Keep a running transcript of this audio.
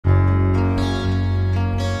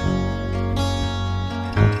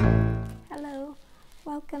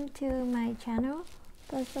welcome to my channel.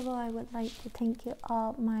 First of all, I would like to thank you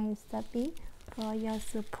all my subbies for your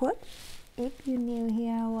support. If you're new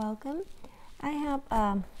here, welcome. I have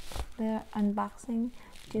the unboxing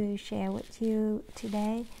to share with you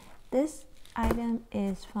today. This item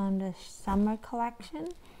is from the summer collection,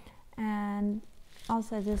 and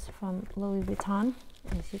also this from Louis Vuitton.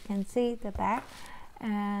 As you can see the back,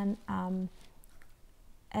 and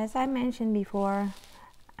as I mentioned before,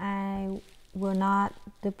 I will not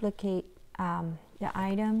duplicate the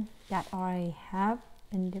item that I already have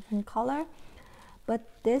in different color, but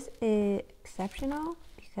this is exceptional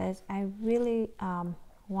because I really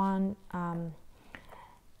want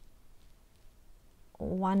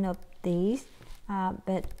one of these,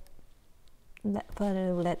 but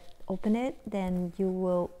let's open it, then you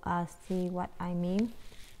will see what I mean.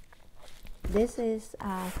 This is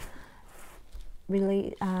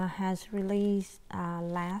really has released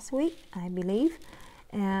last week, I believe,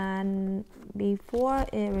 and before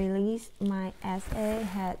it released, my SA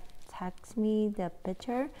had texted me the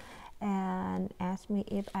picture and asked me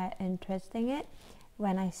if I'm interested in it.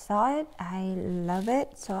 When I saw it, I love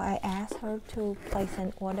it, so I asked her to place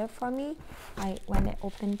an order for me. When I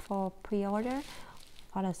opened for pre-order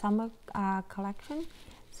for the summer collection.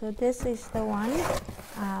 So this is the one.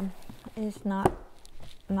 It's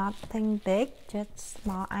nothing big, just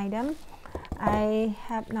small item. I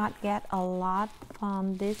have not get a lot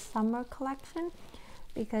from this summer collection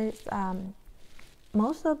because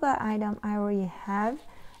most of the item I already have,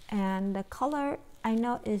 and the color I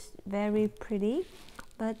know is very pretty,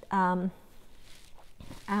 but I'm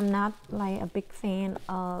not like a big fan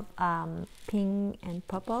of pink and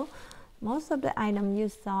purple. Most of the item you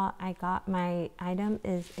saw, I got my item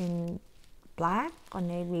is in black or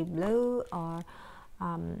navy blue or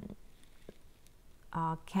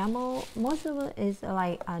camel. Most of it is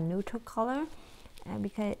like a neutral color,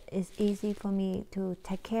 because it's easy for me to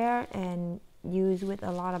take care and use with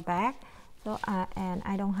a lot of bag. So and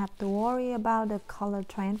I don't have to worry about the color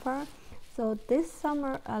transfer. So this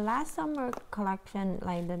summer, last summer collection,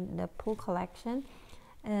 like the pool collection,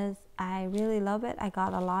 is I really love it. I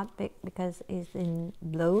got a lot big because it's in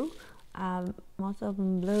blue. Most of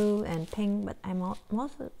them blue and pink, but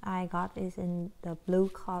most I got is in the blue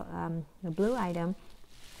the blue item.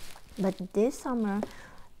 But this summer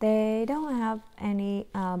they don't have any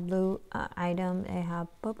blue item. They have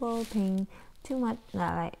purple, pink, too much.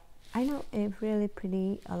 Like, I know it's really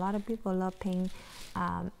pretty. A lot of people love pink.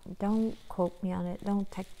 Don't quote me on it. Don't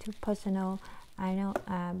take too personal. I know,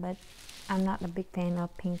 but I'm not a big fan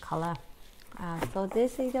of pink color. So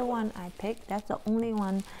this is the one I picked. That's the only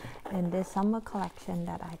one in this summer collection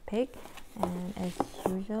that I picked. And as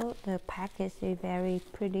usual, the package is very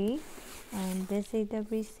pretty. And this is the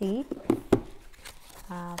receipt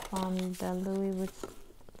from the Louis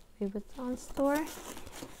Vuitton store.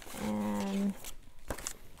 And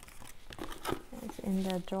it's in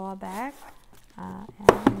the drawer bag.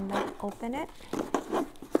 And let's open it.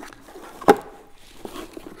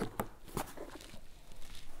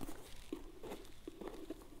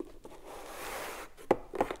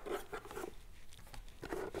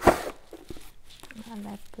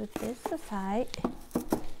 Let's put this aside,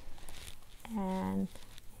 and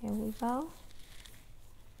here we go.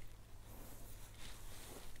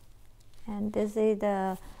 And this is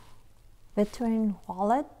the Victorine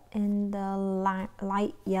wallet in the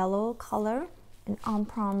light yellow color in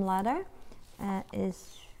on-prom leather.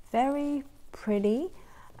 It's very pretty.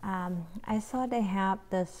 I saw they have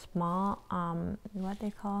the small what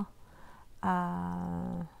they call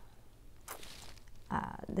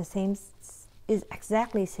the same is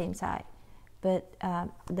exactly same size, but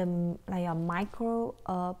the like a micro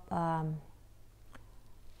of what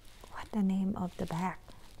the name of the bag.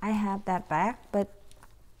 I have that bag, but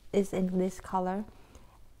it's in this color,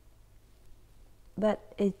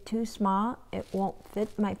 but it's too small. It won't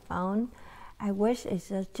fit my phone. I wish it's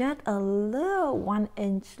just a little 1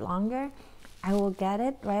 inch longer. I will get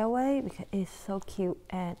it right away because it's so cute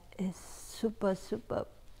and it's super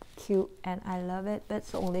cute, and I love it, but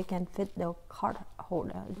it only can fit the card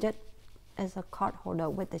holder, just as a card holder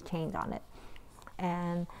with the chains on it.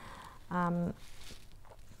 And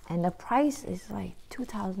the price is like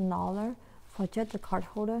 $2,000 for just the card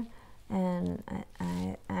holder, and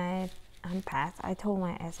I'm past. I told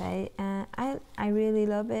my SA, I really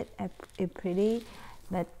love it. It's pretty,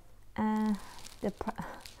 but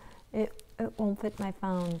it won't fit my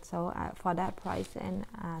phone, so for that price, and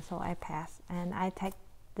so I pass, and I take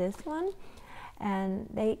this one. And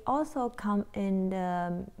they also come in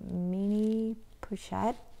the mini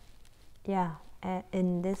pochette, yeah,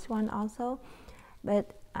 in this one also. but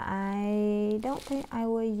I don't think I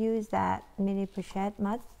will use that mini pochette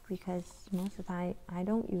much because most of the time I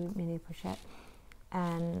don't use mini pochette,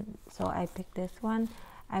 and so I picked this one.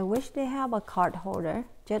 I wish they have a card holder,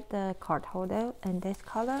 just the card holder in this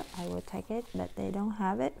color. I will take it, but they don't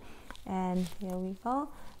have it. And here we go.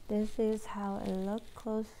 This is how it looks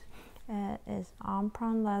close. It's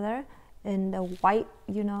arm-prone leather in the white,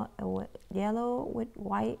 you know, yellow with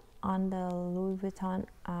white on the Louis Vuitton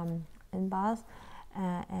emboss,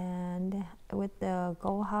 and with the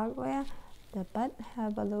gold hardware. The butt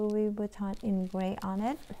have a Louis Vuitton in gray on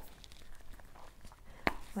it.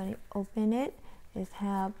 When you open it, it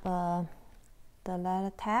have the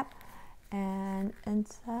leather tab, and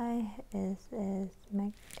inside is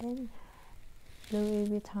made in Louis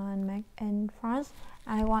Vuitton, made in France.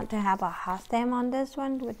 I want to have a hot stamp on this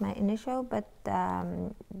one with my initial, but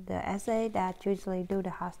the essay that usually do the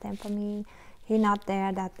hot stamp for me, he not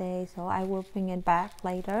there that day, so I will bring it back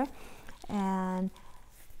later. And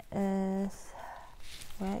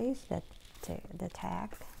where is the tag?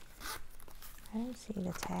 I don't see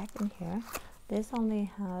the tag in here. This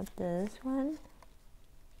only has this one,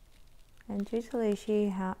 and usually she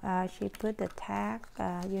put the tag,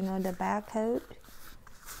 you know, the barcode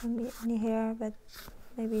in here, but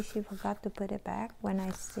maybe she forgot to put it back. When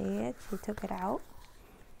I see it, she took it out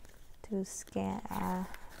to scan,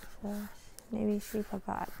 so maybe she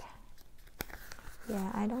forgot.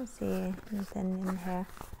 Yeah, I don't see anything in here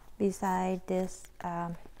beside this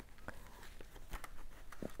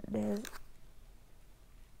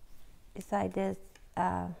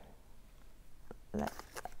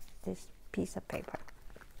this piece of paper.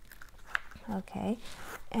 Okay,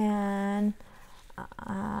 and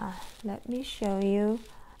let me show you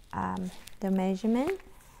the measurement.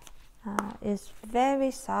 It's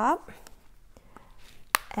very soft,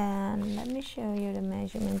 and let me show you the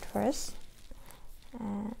measurement first.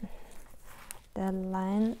 And the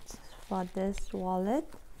length for this wallet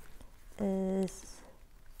is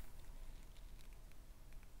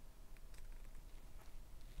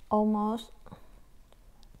almost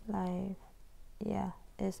like, yeah,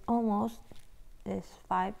 it's almost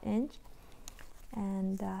 5 inch,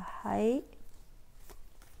 and the height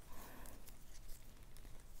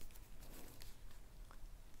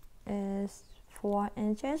is 4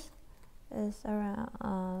 inches. It's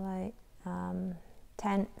around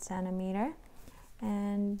 10 centimeter,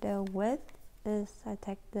 and the width is, I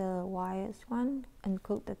take the widest one,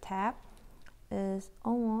 include the tab, is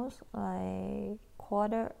almost like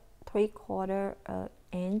 3/4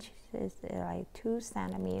 inch, is like 2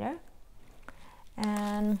 centimeter.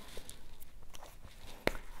 And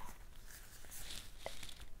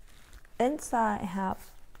inside I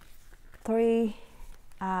have 3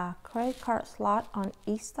 credit card slot on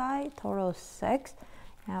each side, total 6.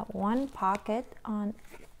 I have 1 pocket on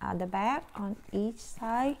the back on each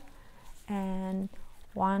side, and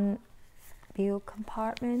 1 bill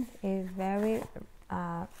compartment. Is very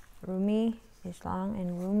roomy. It's long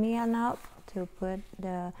and roomy enough to put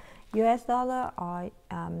the US dollar or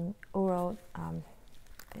euro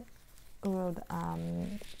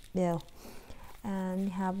bill. And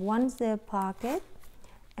you have 1 zip pocket,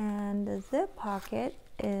 and the zip pocket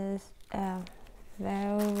is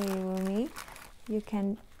very roomy. You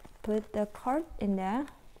can put the card in there,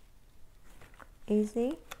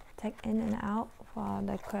 easy, take in and out for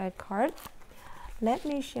the credit card. Let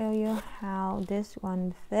me show you how this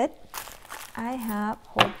one fit. I have a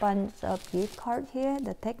whole bunch of gift card here.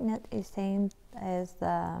 The thickness is same as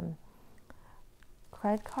the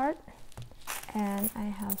credit card, and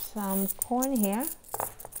I have some coin here.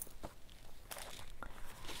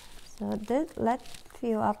 So this, let's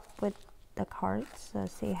fill up with the cards, so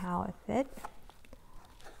see how it fit.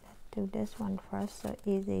 Let's do this one first, so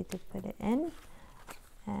easy to put it in.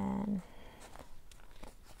 And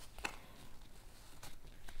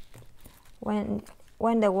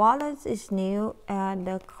when the wallet is new,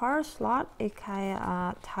 the card slot is kind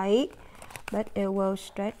of tight, but it will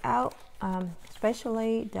stretch out,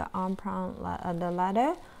 especially the arm-prone the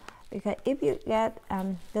leather. Because if you get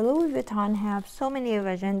the Louis Vuitton have so many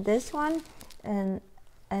versions. This one in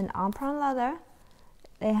arm-prone leather,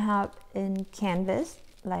 they have in canvas,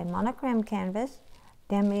 like monogram canvas,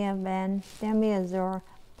 demi-band, demi-azure,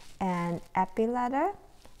 and epi leather.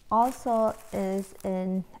 Also is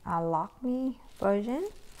in a lock me version,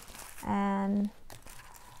 and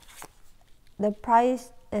the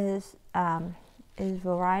price is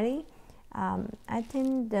variety. I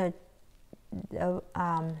think the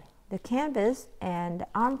canvas and the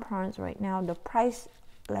arm-prone right now, the price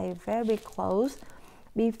like very close.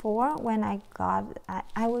 Before, when I got,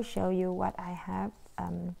 I will show you what I have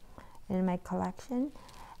in my collection.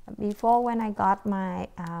 Before, when I got my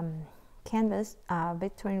canvas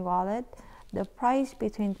Victorine wallet, the price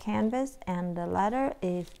between canvas and the leather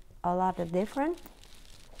is a lot of different,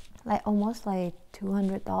 like almost like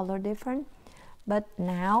 $200 different. But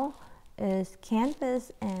now is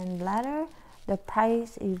canvas and leather, the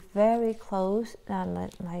price is very close,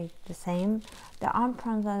 like the same. The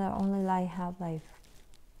armbands are only like have like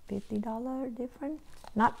 $50 different,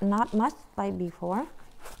 not much like before.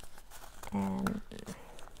 And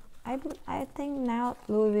I think now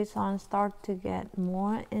Louis Vuitton start to get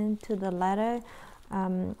more into the leather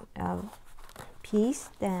piece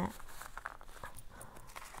than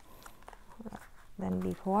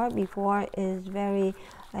before. Before is very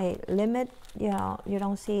like limit, you know, you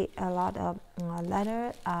don't see a lot of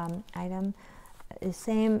leather item,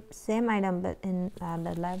 same item but in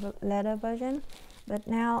the leather version. But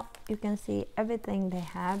now you can see everything, they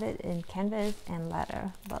have it in canvas and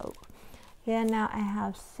leather both. Here now I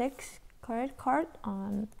have 6 credit cards,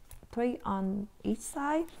 3 on each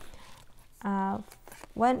side.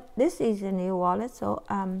 When this is a new wallet, so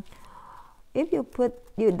if you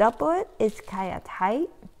double it, it's kind of tight.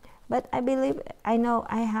 But I know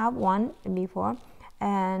I have one before,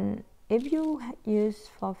 and if you use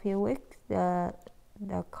for a few weeks, the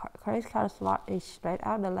credit card slot is straight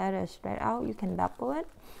out, the leather is straight out, you can double it.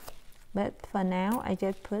 But for now, I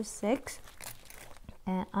just put 6,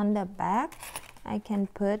 and on the back, I can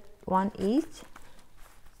put 1 each.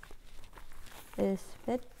 This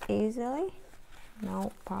fit easily,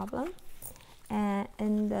 no problem. And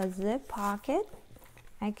in the zip pocket,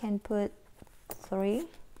 I can put 3.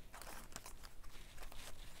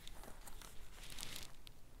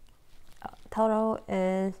 Total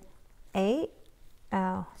is 8,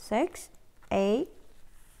 6, 8,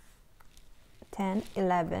 10,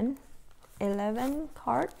 11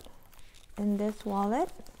 cards in this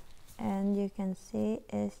wallet. And you can see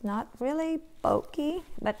it's not really bulky,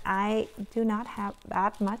 but I do not have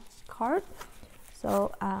that much card.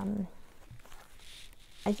 So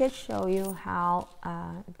I just show you how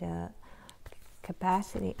the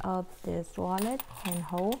capacity of this wallet can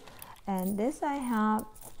hold. And this I have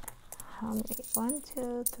how many? 1,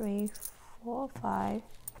 2, 3, 4, 5,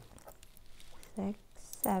 6,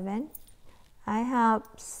 7. I have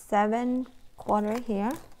 7 quarter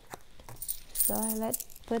here. So let's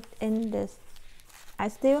put in this. I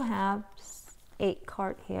still have 8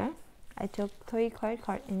 card here. I took 3 credit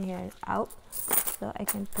card in here out, so I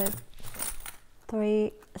can put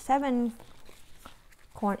 7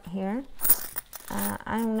 coin here.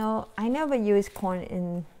 I don't know, I never use coin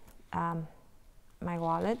in my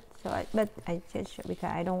wallet, so but I just show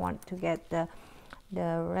because I don't want to get the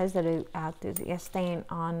residue out to get stain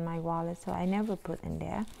on my wallet, so I never put in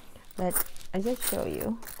there. But I just show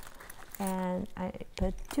you, and I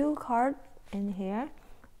put 2 cards in here.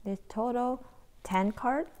 This total 10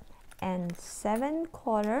 card, and 7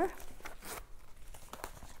 quarter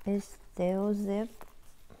is still zip,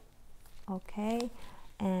 okay,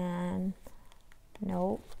 and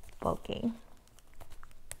no bulky.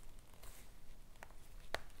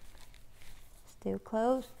 Still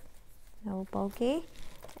closed, no bulky.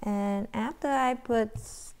 And after I put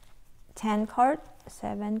 10 card,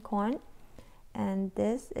 7 coin, and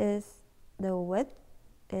this is the width,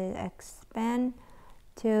 it expand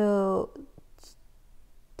to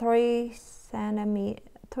 3 centimeter,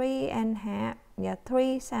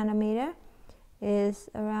 3 centimeter is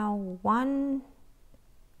around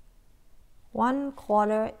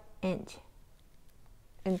 1/4 inch,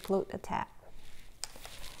 include the tab.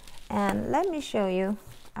 And let me show you,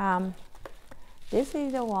 this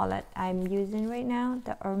is the wallet I'm using right now,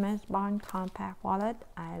 the Hermes Bond Compact wallet.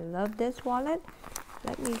 I love this wallet.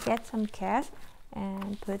 Let me get some cash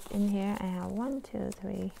and put in here. I have 1, 2,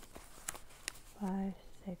 3, 5,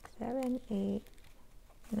 6, 7, 8,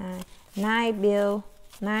 9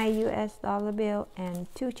 US dollar bill and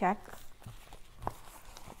 2 check.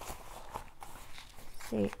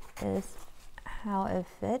 See, is how it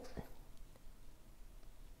fit.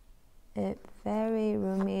 It's very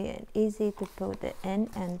roomy and easy to put it in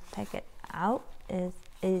and take it out. Is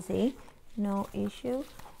easy, no issue.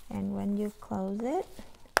 And when you close it,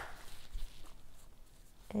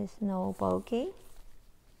 it's no bulky.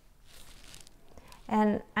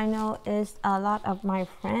 And I know it's a lot of my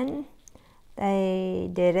friends, they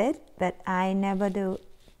did it, but I never do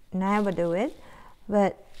it.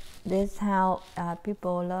 But this is how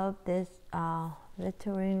people love this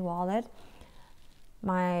Victorine wallet.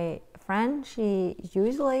 My friend, she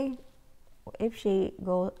usually, if she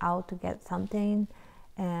goes out to get something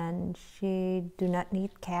and she do not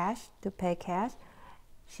need cash to pay cash,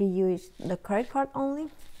 she use the credit card only.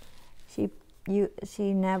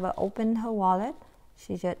 she never opened her wallet.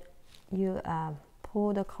 She just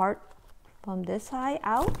pull the card from this side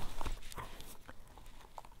out,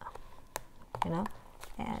 you know,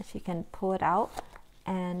 and she can pull it out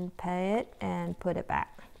and pay it and put it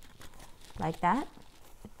back like that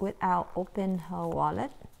without open her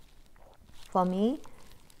wallet. For me,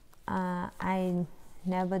 I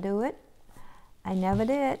never do it. I never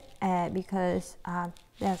did it because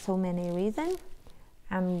there are so many reasons.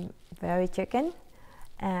 I'm very chicken,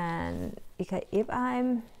 and because if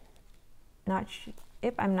I'm not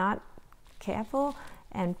careful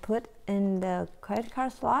and put in the credit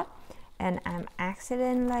card slot, and I'm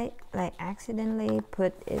accidentally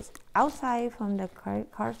put it outside from the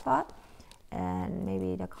credit card slot, and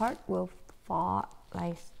maybe the card will fall,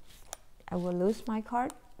 like I will lose my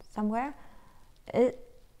card somewhere.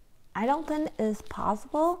 I don't think it's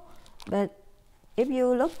possible, but if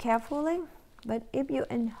you look carefully, but if you're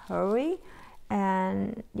in hurry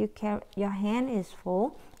and your hand is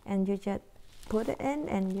full and you just put it in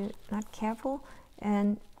and you're not careful,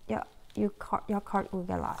 and your card will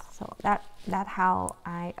get lost. So that's how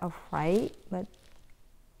I afraid, but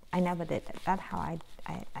I never did it. That's how I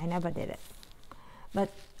never did it. But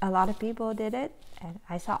a lot of people did it, and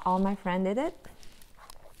I saw all my friends did it.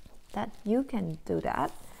 That you can do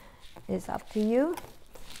that. It's up to you.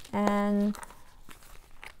 And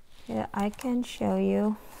here I can show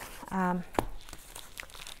you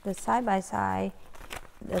the side-by-side,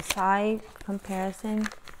 the side comparison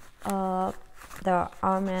of the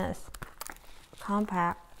Hermes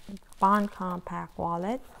Bond Compact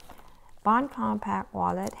wallet. Bond Compact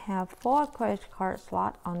wallet have 4 credit card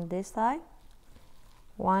slots on this side,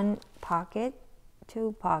 1 pocket,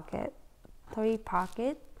 2 pocket, 3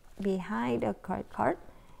 pocket behind the credit card,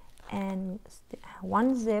 and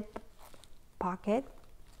 1 zip pocket,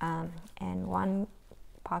 and 1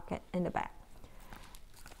 pocket in the back.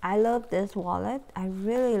 I love this wallet. I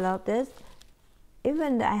really love this.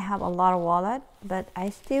 Even though I have a lot of wallet, but I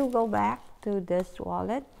still go back to this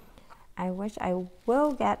wallet. I wish I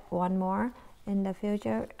will get one more in the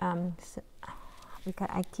future, because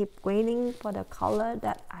I keep waiting for the color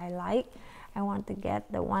that I like. I want to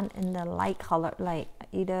get the one in the light color, like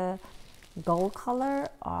either gold color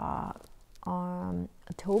or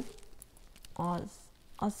taupe, or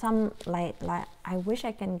some like I wish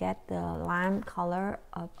I can get the lime color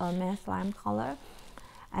of Hermes lime color.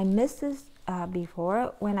 I missed this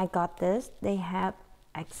before. When I got this, they have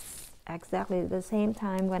exactly the same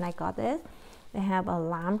time when I got this. They have a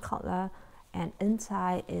lime color and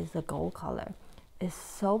inside is a gold color. It's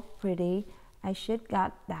so pretty. I should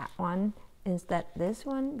got that one instead this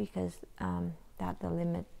one, because that's the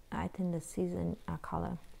limit, I think, the season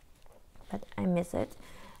color, but I miss it.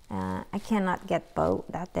 I cannot get both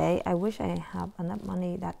that day. I wish I have enough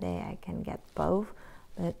money that day I can get both,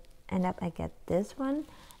 but end up I get this one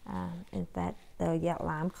instead the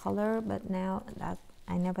lime color. But now that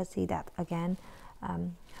I never see that again.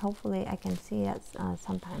 Hopefully I can see it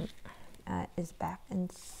sometime is back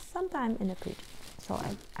and sometime in the future, so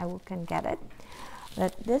I can get it.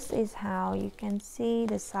 But this is how you can see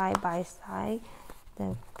the side by side.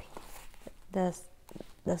 The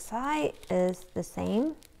side is the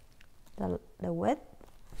same, the width,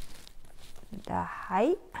 the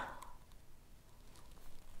height,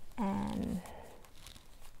 and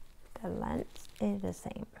the length is the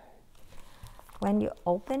same. When you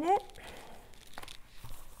open it,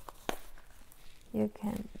 you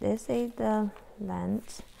can, this is the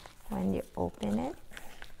length. When you open it,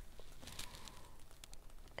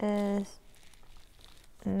 is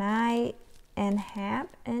 9.5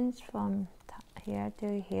 inches from here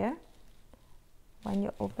to here when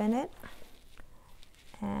you open it.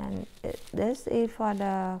 And this is for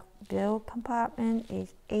the bill compartment,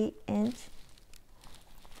 is 8 inches,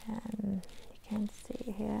 and you can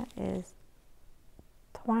see here is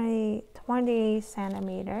 20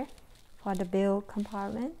 centimeter for the bill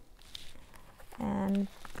compartment. And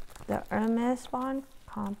the Hermes Bond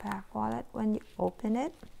Compact wallet, when you open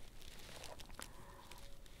it,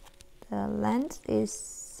 the length is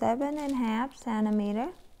 7.5 centimeter,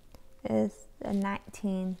 is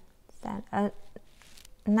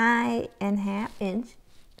 9.5 inch,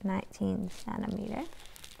 19 centimeter.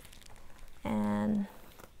 And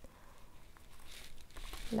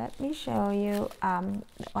let me show you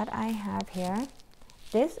what I have here.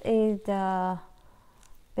 This is the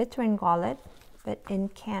Victorine wallet, but in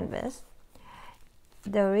canvas.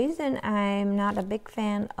 The reason I'm not a big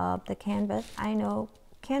fan of the canvas, I know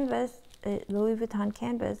canvas, Louis Vuitton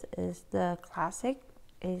canvas is the classic,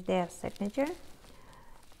 is their signature.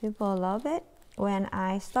 People love it. When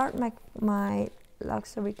I start my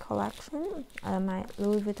luxury collection, my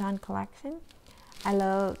Louis Vuitton collection. I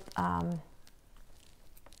love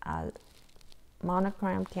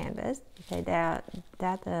monogram canvas because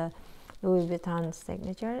that's a Louis Vuitton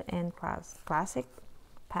signature and classic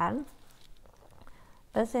pattern.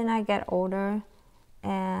 But since I get older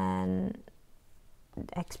and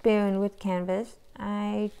experience with canvas,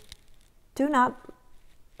 I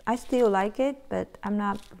still like it, but I'm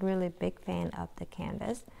not really a big fan of the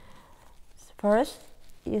canvas. First,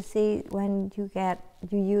 you see, when you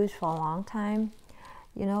use for a long time,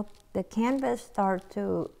 you know, the canvas start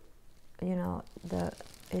to, you know,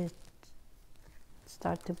 it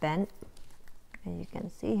start to bend, as you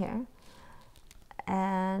can see here.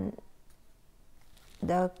 And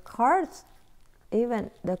the cards,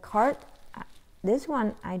 even the card, this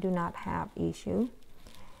one I do not have issue,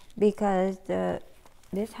 because this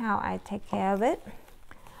is how I take care of it.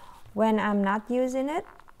 When I'm not using it,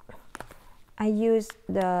 I use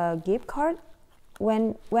the gift card.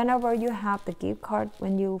 Whenever you have the gift card,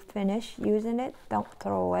 when you finish using it, don't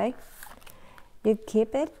throw away. You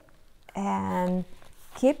keep it and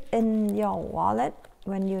keep in your wallet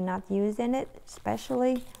when you're not using it,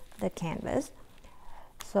 especially the canvas.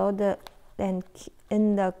 So then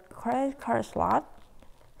in the credit card slot,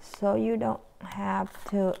 so you don't have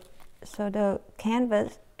to, so the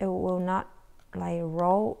canvas, it will not like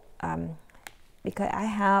roll, because I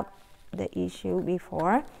have the issue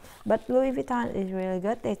before. But Louis Vuitton is really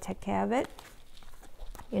good. They take care of it.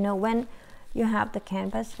 You know, when you have the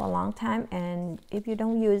canvas for a long time and if you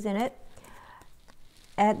don't use it,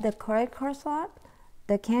 at the credit card slot,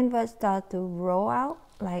 the canvas starts to roll out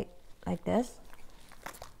like this,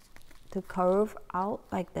 to curve out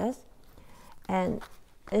like this. And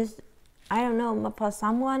I don't know, for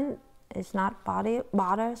someone it's not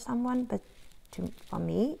bother someone, but for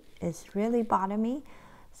me it's really bother me.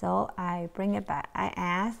 So I bring it back. I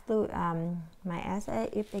asked my SA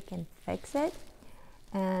if they can fix it,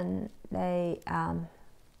 and they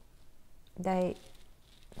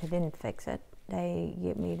didn't fix it. They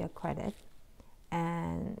give me the credit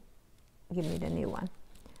and give me the new one.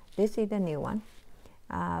 This is the new one,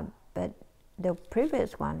 but the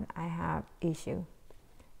previous one I have issue.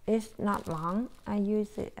 It's not long. I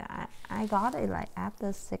use it. I got it like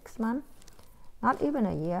after 6 months, not even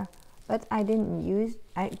a year. But I didn't use.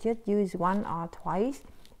 I just used one or twice.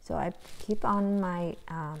 So I keep on my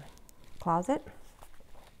closet.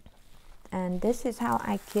 And this is how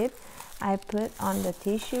I keep. I put on the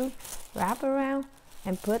tissue, wrap around,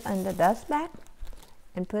 and put in the dust bag,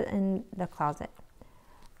 and put in the closet,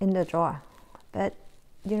 in the drawer. But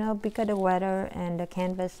you know, because the weather and the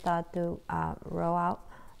canvas start to roll out,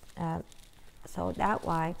 so that's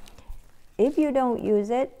why. If you don't use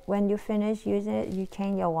it, when you finish using it, you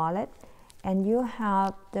change your wallet, and you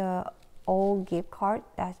have the old gift card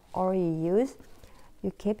that's already used,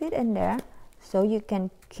 you keep it in there, so you can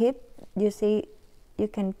keep. You see, you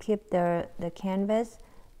can keep the canvas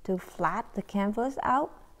to flat the canvas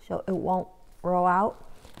out, so it won't roll out.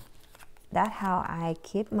 That's how I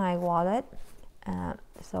keep my wallet.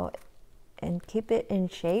 And keep it in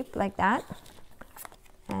shape like that,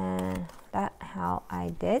 and that's how I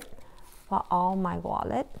did for all my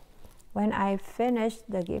wallet. When I finish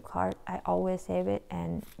the gift card, I always save it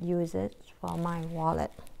and use it for my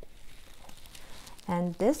wallet.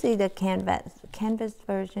 And this is the canvas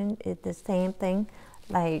version. It's the same thing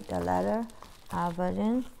like the leather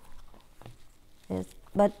version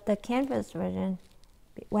but the canvas version,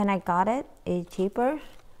 when I got it, is cheaper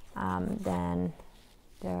than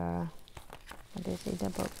this is the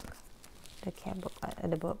book, the cat book,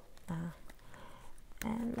 the book.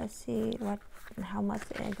 And let's see how much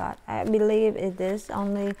I got. I believe it is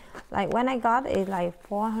only, like when I got it, like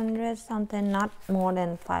 400 something, not more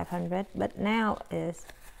than 500. But now is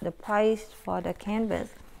the price for the canvas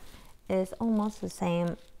is almost the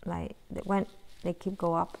same. Like when they keep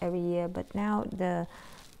go up every year, but now the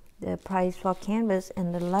price for canvas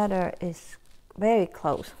and the leather is very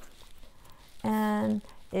close. And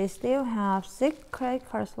it still have 6 credit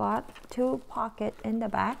card slots, 2 pockets in the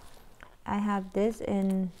back. I have this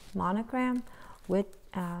in monogram with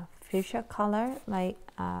fuchsia color, like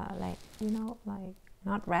you know, like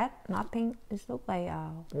not red, not pink. This looks like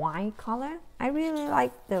a wine color. I really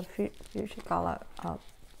like the fuchsia color of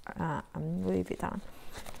Louis Vuitton.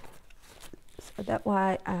 So that's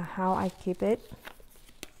why how I keep it.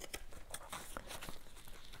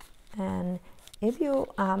 And if you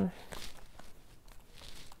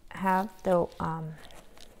have the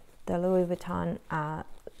Louis Vuitton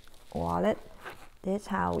wallet, this is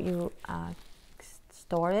how you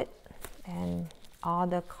store it, and all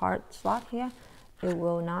the card slot here, it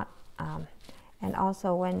will not And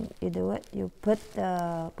also when you do it, you put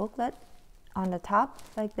the booklet on the top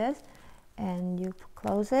like this, and you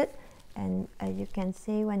close it, and as you can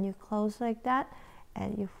see, when you close like that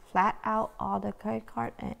and you flat out all the credit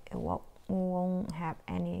card, and it won't have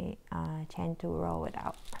any chance to roll it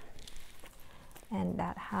out. And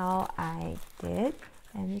that's how I did.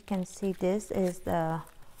 And you can see this is the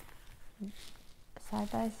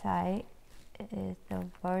side by side is the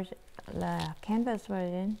version, the canvas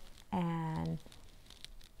version, and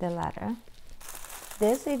the letter.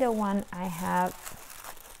 This is the one I have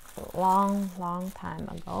long time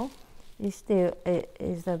ago. It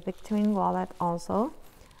is the Victorine wallet also,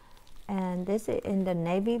 and this is in the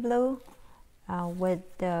navy blue with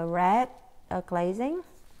the red glazing.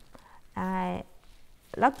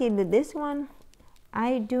 Luckily this one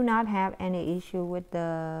I do not have any issue with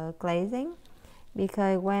the glazing,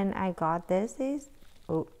 because when I got this is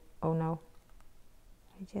oh no,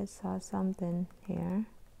 I just saw something here.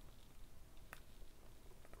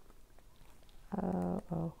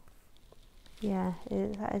 Oh yeah,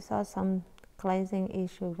 I saw some glazing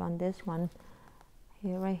issues on this one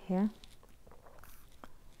here, right here.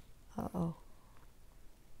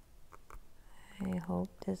 I hope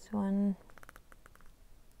this one,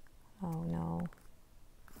 oh no.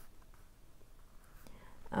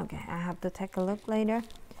 Okay, I have to take a look later,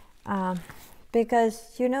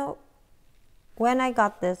 because you know, when I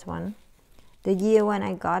got this one, the year when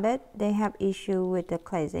I got it, they have issue with the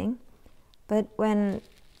glazing, but when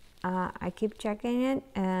I keep checking it,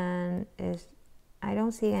 and I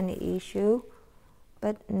don't see any issue,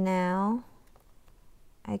 but now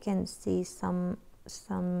I can see some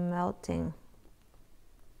melting.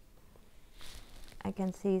 I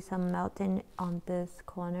can see some melting on this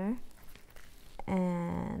corner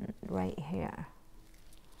and right here.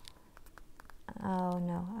 Oh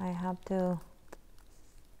no,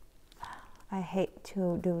 I hate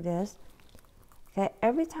to do this. Okay,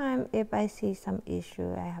 every time if I see some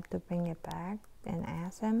issue, I have to bring it back and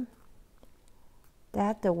ask them.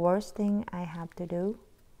 That's the worst thing I have to do.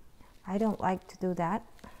 I don't like to do that.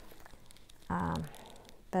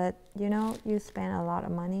 But you know, you spend a lot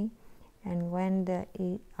of money, and when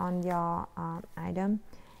on your item,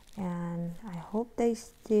 and I hope they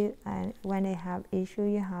still, when they have issue,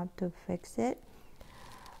 you have to fix it.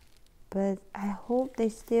 But I hope they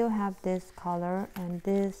still have this color and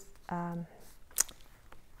this,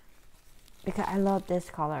 because I love this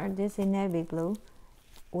color. This is navy blue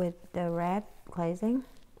with the red glazing.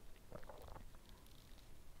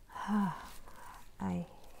 I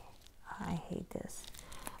hate this.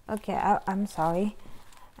 Okay, I'm sorry.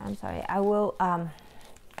 I will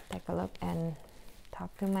take a look and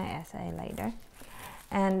talk to my SA later.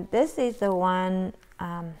 And this is the one,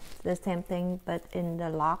 the same thing, but in the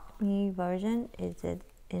Lock Me version. Is it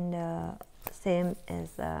in the same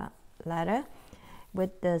as the letter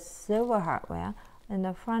with the silver hardware. In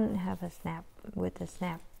the front have a snap with the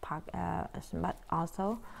snap pocket, but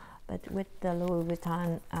also, but with the Louis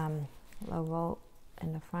Vuitton logo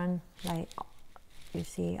in the front, like you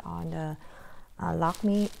see on the Lock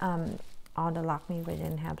Me. All the Lock Me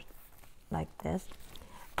version have like this.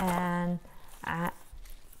 And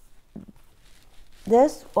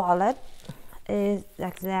this wallet is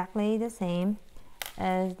exactly the same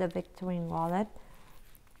as the Victorine wallet.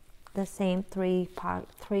 The same three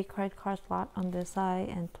credit card slot on this side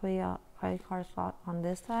and three credit card slot on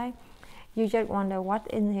this side. You just wonder what's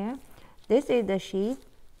in here. This is the sheet.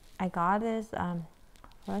 I got this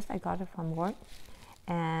first. I got it from work,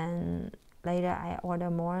 and later I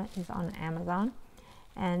ordered more. It's on Amazon.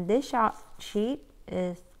 And this sheet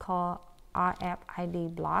is called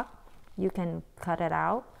RFID block. You can cut it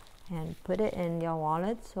out and put it in your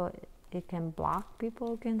wallet, so it can block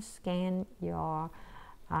people can scan your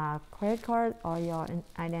credit card or your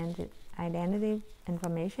identity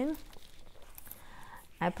information.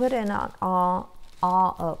 I put it on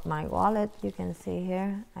all of my wallet. You can see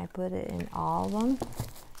here, I put it in all of them.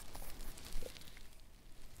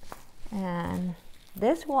 And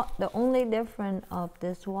this the only difference of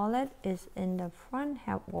this wallet is in the front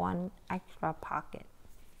have one extra pocket.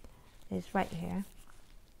 It's right here,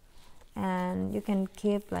 and you can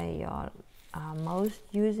keep like your most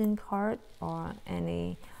using card or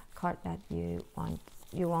any card that you want.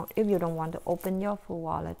 If you don't want to open your full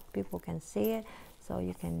wallet, people can see it, so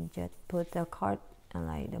you can just put the card and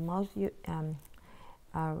like the most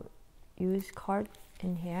used card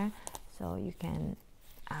in here, so you can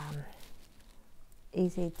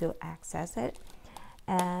easy to access it.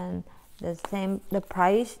 And the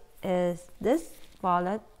price is this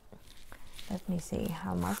wallet. Let me see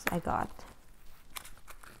how much I got.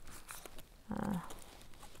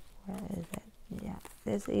 Where is it?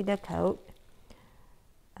 This is the coat.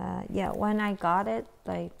 Yeah, when I got it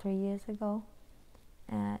like 3 years ago,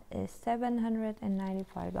 it's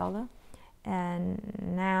 $795, and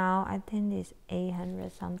now I think it's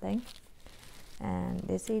 800 something. And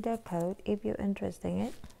this is the coat if you're interested in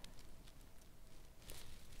it.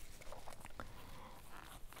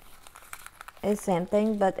 It's same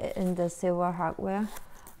thing but in the silver hardware.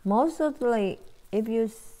 Mostly if you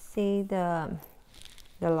see the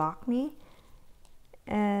Lockme,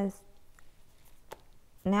 as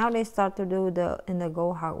now they start to do in the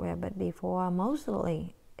gold hardware, but before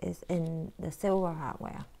mostly is in the silver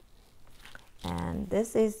hardware. And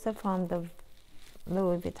this is from the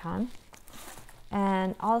Louis Vuitton.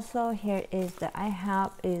 And also here is I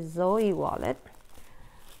have a Zoe wallet.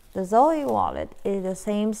 The Zoe wallet is the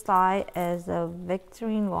same style as the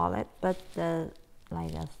Victorine wallet, but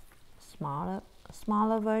like a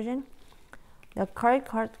smaller version. The credit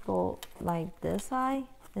card go like this side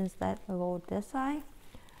instead of go this side.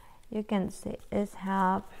 You can see it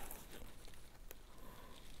have,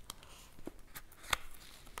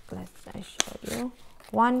 let's show you,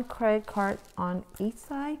 one credit card on each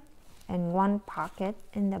side and one pocket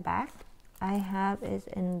in the back. I have is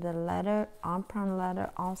in the leather, on-print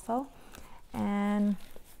leather also. And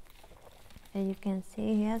as you can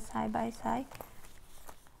see here side by side,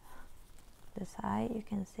 the side you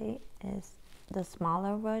can see is the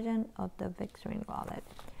smaller version of the Victorine wallet.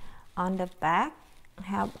 On the back, I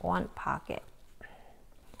have one pocket.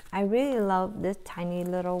 I really love this tiny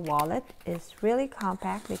little wallet. It's really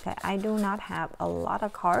compact because I do not have a lot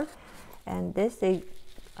of cards, and this is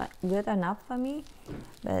good enough for me.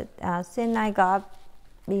 But since I got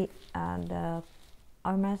the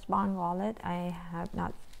Hermes bond wallet, I have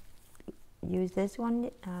not used this one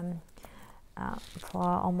for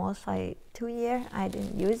almost like 2 years. I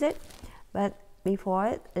didn't use it, but before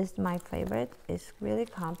it is my favorite. It's really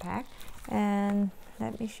compact. And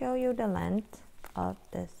let me show you the length of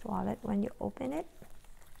this wallet when you open it.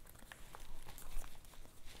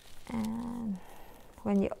 And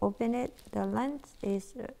when you open it, the length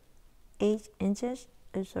is 8 inches.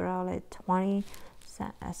 It's around like 20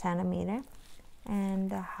 centimeter, and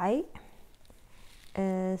the height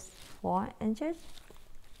is 4 inches.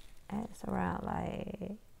 It's around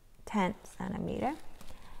like 10 centimeter.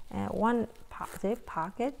 And one zip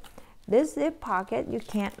pocket. This zip pocket, you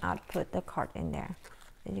cannot put the card in there.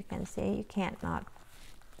 As you can see, you cannot.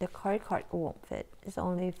 The credit card won't fit. It's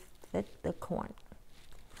only fit the coin.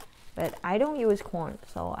 But I don't use coin,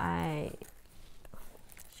 so I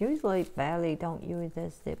usually barely don't use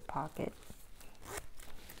this zip pocket.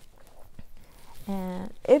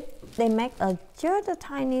 And if they make just a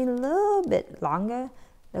tiny little bit longer,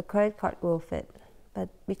 the credit card will fit. But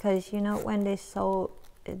because you know when they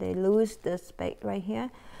lose the space right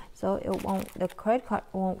here, so it won't. The credit card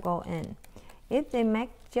won't go in. If they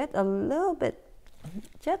make just a little bit,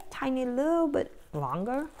 just tiny little bit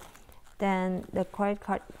longer, then the credit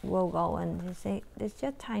card will go in. You see, it's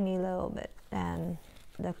just tiny little bit, and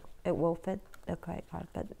it will fit the credit card.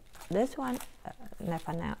 But this one,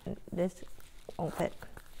 for now, this won't fit.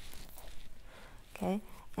 Okay,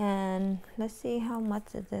 and let's see how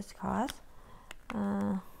much does this cost.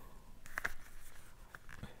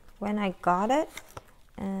 When I got it,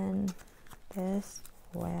 and this,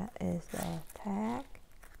 where is the tag?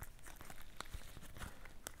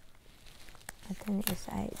 I think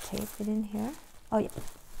I taped it in here. Oh yeah,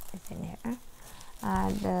 it's in here.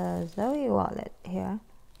 The Zoe wallet here.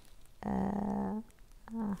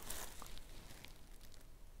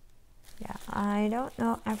 Yeah, I don't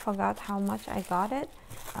know. I forgot how much I got it.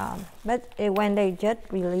 But when they just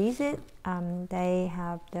release it, they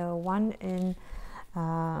have the one in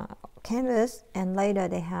canvas, and later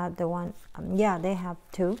they have the one. Yeah, they have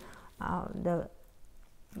two, the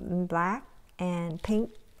black and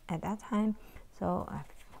pink at that time. So I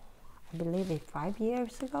believe it's 5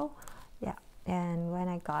 years ago. Yeah, and when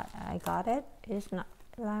I got it, it's not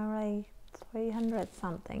like 300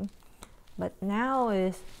 something, but now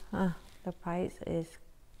is the price is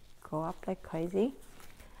go up like crazy.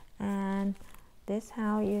 And this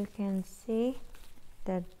how you can see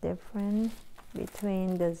the difference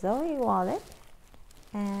between the Zoe wallet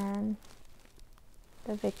and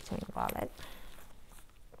the Victorine wallet.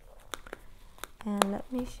 And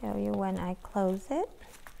let me show you when I close it.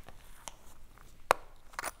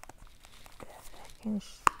 I can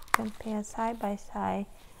compare side by side.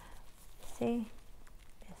 See,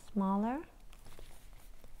 it's smaller.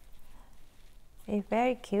 It's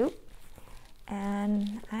very cute.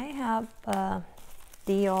 And I have a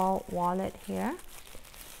Dior wallet here,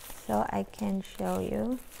 so I can show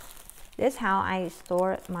you. This is how I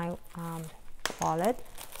store my wallet.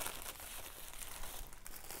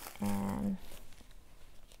 And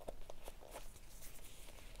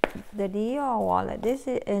the Dior wallet, this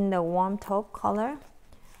is in the warm taupe color,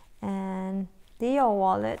 and Dior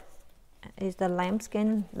wallet is the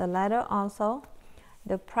lambskin, the leather also.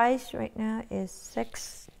 The price right now is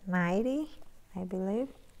 $6.90, I believe.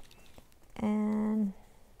 And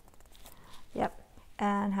yep,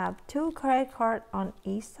 and have 2 credit cards on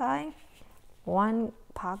each side, 1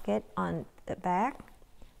 pocket on the back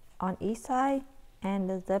on each side, and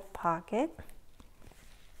the zip pocket,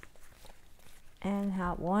 and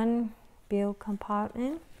have 1 bill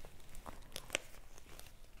compartment.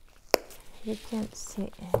 You can see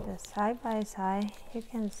the side by side, you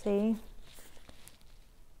can see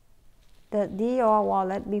the Dior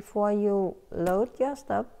wallet before you load your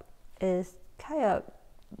stuff is kind of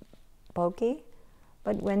bulky,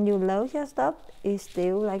 but when you load your stuff it's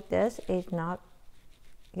still like this, it's not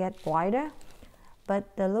get wider.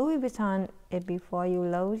 But the Louis Vuitton, before you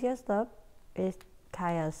load your stuff, is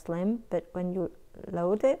kind of slim, but when you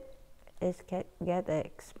load it, it's get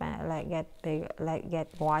expand, like get big, like get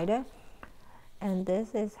wider. And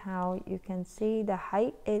this is how you can see the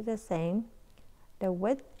height is the same. The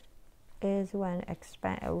width is when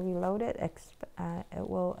reloaded, it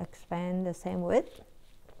will expand the same width.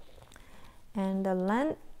 And the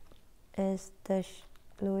length is the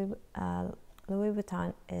Louis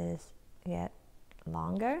Vuitton is get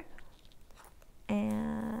longer.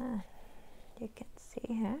 And you can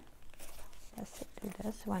see here, let's do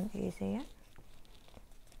this one easier.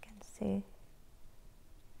 You can see,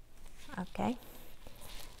 okay.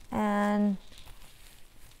 And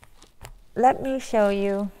let me show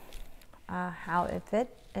you how it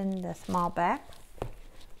fits in the small bag.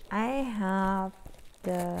 I have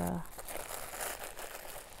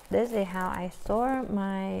this is how I store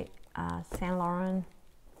my Saint Laurent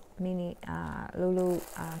mini Lulu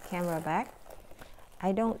camera bag.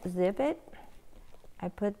 I don't zip it. I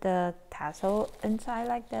put the tassel inside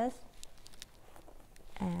like this,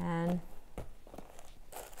 and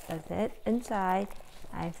that's it. Inside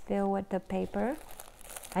I fill with the paper.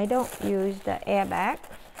 I don't use the airbag.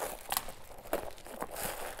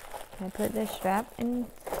 I put the strap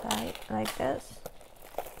inside like this.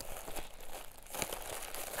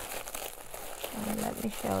 And let me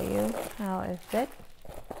show you how it fits.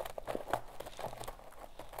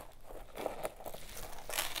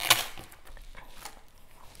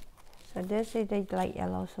 So this is the light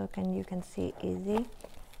yellow, so you can see easy.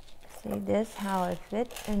 See this how it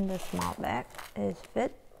fits in the small bag. It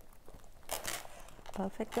fit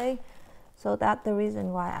perfectly. So that's the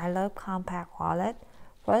reason why I love compact wallet.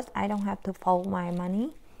 First, I don't have to fold my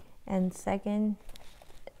money, and second,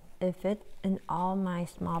 it fits in all my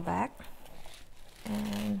small bag.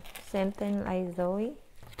 And same thing like Zoe.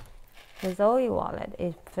 The Zoe wallet,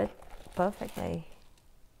 it fits perfectly.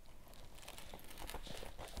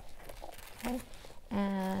 Okay.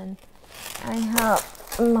 And I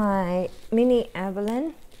have my mini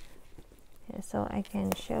Evelyn, so I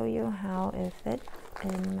can show you how it fits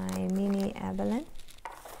in my mini Evelyn.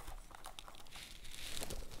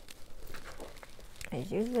 I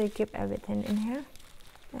usually keep everything in here,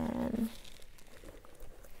 and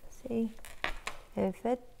see, it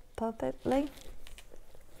fits perfectly.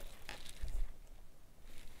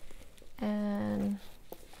 And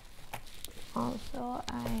also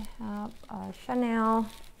I have a Chanel.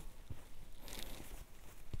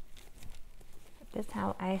 This is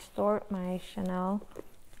how I store my Chanel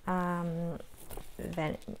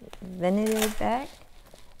vanity bag,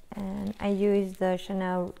 and I use the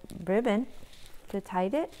Chanel ribbon to tie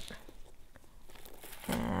it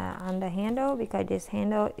on the handle, because this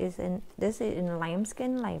handle is in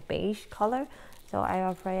lambskin, like beige color, so I'm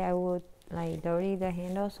afraid I would like dirty the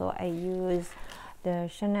handle, so I use the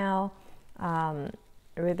Chanel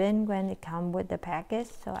ribbon when it comes with the package.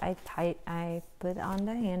 So I put on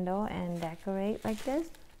the handle and decorate like this.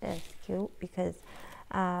 That's cute, because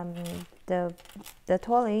the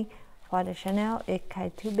trolley for the Chanel is kind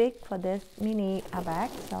of too big for this mini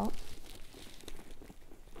bag. So,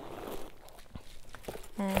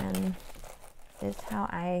 and this is how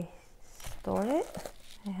I store it.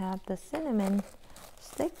 I have the cinnamon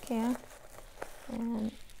stick here,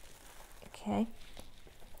 and okay,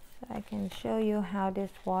 so I can show you how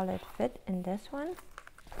this wallet fit in this one.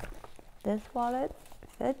 This wallet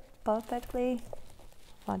fit perfectly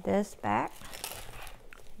for this bag.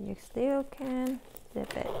 You still can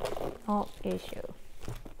zip it, no issue.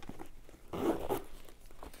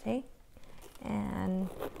 See, and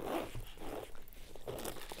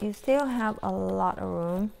you still have a lot of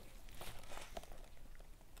room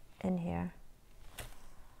in here.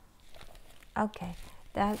 Okay,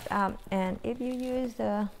 that and if you use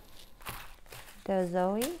the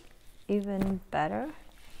Zoe, even better.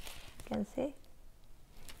 You can see.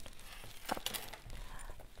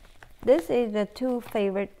 This is the two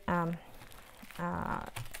favorite,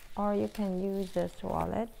 or you can use this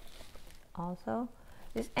wallet also.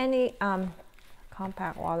 It's any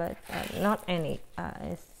compact wallet, not any.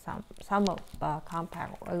 It's some of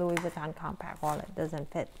compact Louis Vuitton compact wallet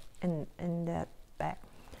doesn't fit in that bag.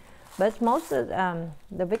 But most of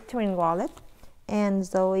the Victorine wallet and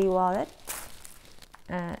Zoe wallet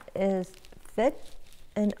is fit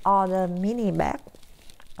in all the mini bag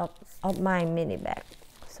of my mini bag.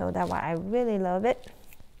 So that's why I really love it.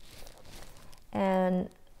 And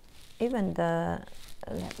even the,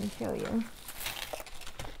 let me show you,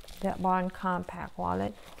 the Bond compact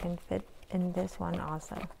wallet can fit in this one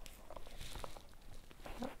also.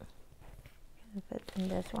 Can fit in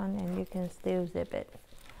this one, and you can still zip it.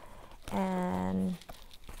 And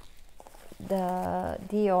the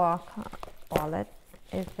Dior wallet,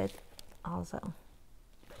 it fits also.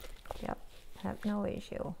 Yep, have no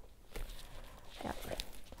issue. Yep.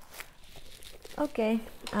 Okay,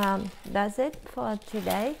 that's it for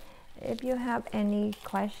today. If you have any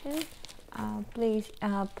questions, please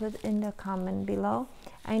put in the comment below.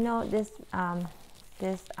 I know this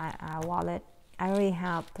wallet, I already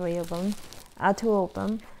have two of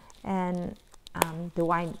them, and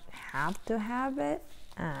do I have to have it?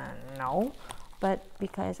 No, but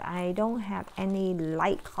because I don't have any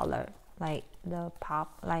light color like the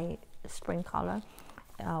pop, like spring color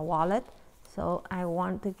wallet, so I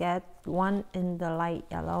want to get one in the light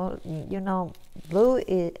yellow. You know, blue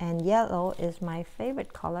and yellow is my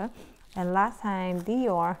favorite color. And last time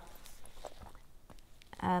Dior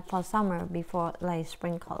for summer, before like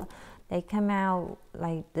spring color, they come out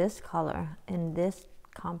like this color in this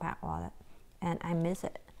compact wallet, and I miss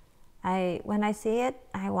it. When I see it,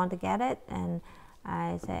 I want to get it, and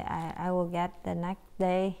I say I will get the next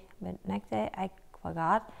day, but next day I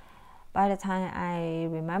forgot. By the time I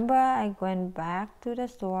remember, I went back to the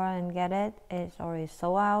store and get it. It's already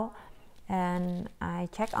sold out, and I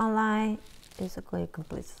check online, it's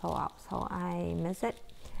completely sold out, so I miss it.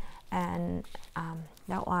 And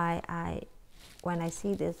that's why when I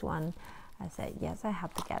see this one, I said yes, I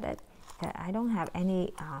have to get it. I don't have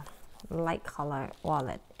any light color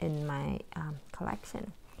wallet in my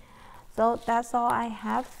collection. So that's all I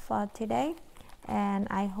have for today, and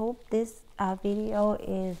I hope this video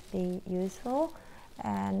is useful.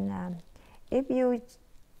 And if you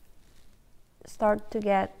start to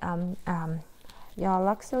get your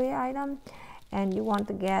luxury item and you want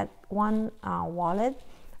to get one wallet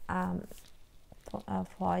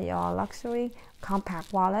for your luxury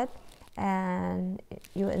compact wallet, and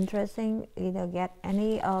you're interested, either get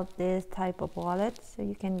any of this type of wallets, so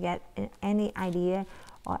you can get any idea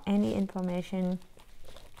or any information.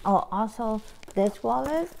 Oh, also this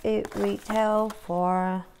wallet, it retail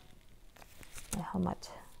for how much?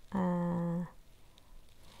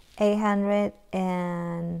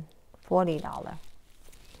 $840.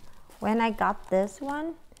 When I got this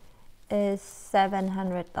one, is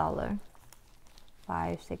 $700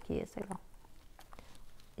 5-6 years ago.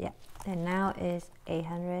 Yeah, and now it's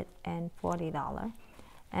 $840.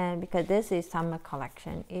 And because this is summer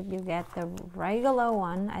collection, if you get the regular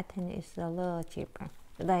one, I think it's a little cheaper.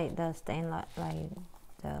 Like the stainless, like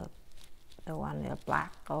the one, the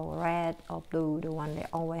black or red or blue, the one they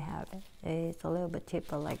always have, it's a little bit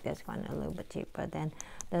cheaper. Like this one, a little bit cheaper than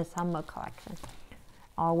the summer collection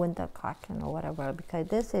or winter collection or whatever, because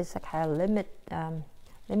this is a kind of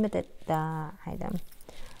limited item.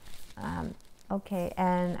 Okay,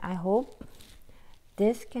 and I hope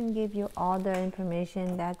this can give you all the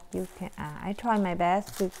information that you can. I try my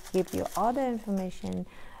best to give you all the information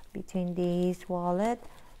between these wallets,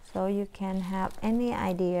 so you can have any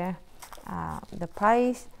idea the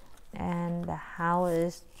price and how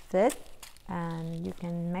it fit, and you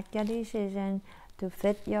can make your decision to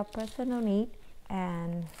fit your personal need.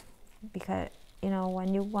 And because you know,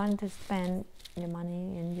 when you want to spend your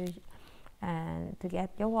money and to get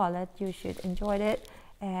your wallet, you should enjoy it,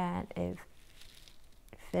 and it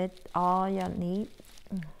fit all your needs,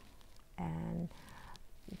 and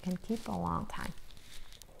you can keep a long time.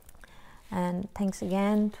 And thanks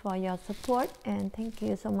again for your support, and thank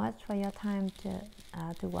you so much for your time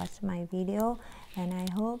to watch my video. And I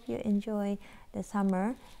hope you enjoy the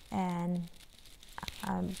summer and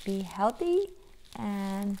be healthy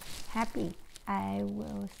and happy. I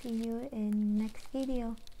will see you in next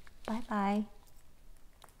video. Bye bye.